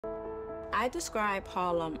I describe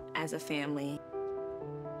Harlem as a family.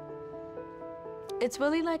 It's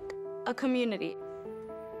really like a community.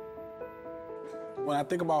 When I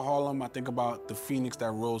think about Harlem, I think about the phoenix that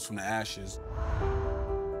rose from the ashes.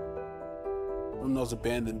 From those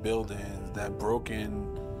abandoned buildings, that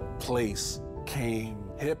broken place came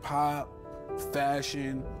hip-hop,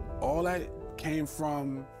 fashion, all that came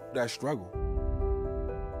from that struggle.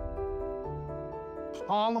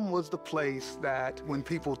 Harlem was the place that when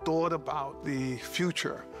people thought about the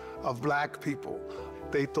future of black people,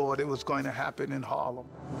 they thought it was going to happen in Harlem.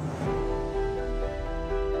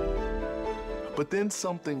 But then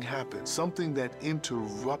something happened, something that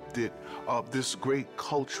interrupted this great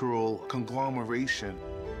cultural conglomeration.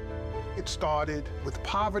 It started with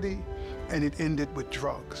poverty, and it ended with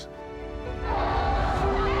drugs.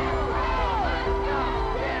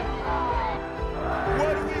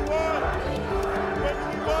 What do we want? What do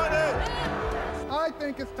we want it? I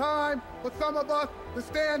think it's time for some of us to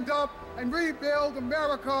stand up and rebuild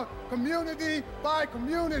America community by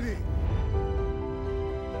community.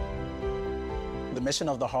 The mission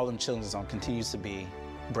of the Harlem Children's Zone continues to be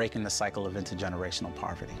breaking the cycle of intergenerational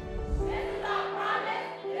poverty. This is our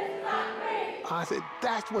promise, this is our creed. I said,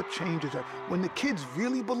 that's what changes it. When the kids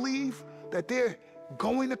really believe that they're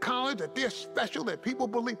going to college, that they're special, that people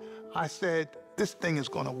believe, I said, this thing is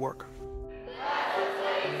gonna work. Class of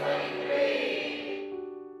 2020.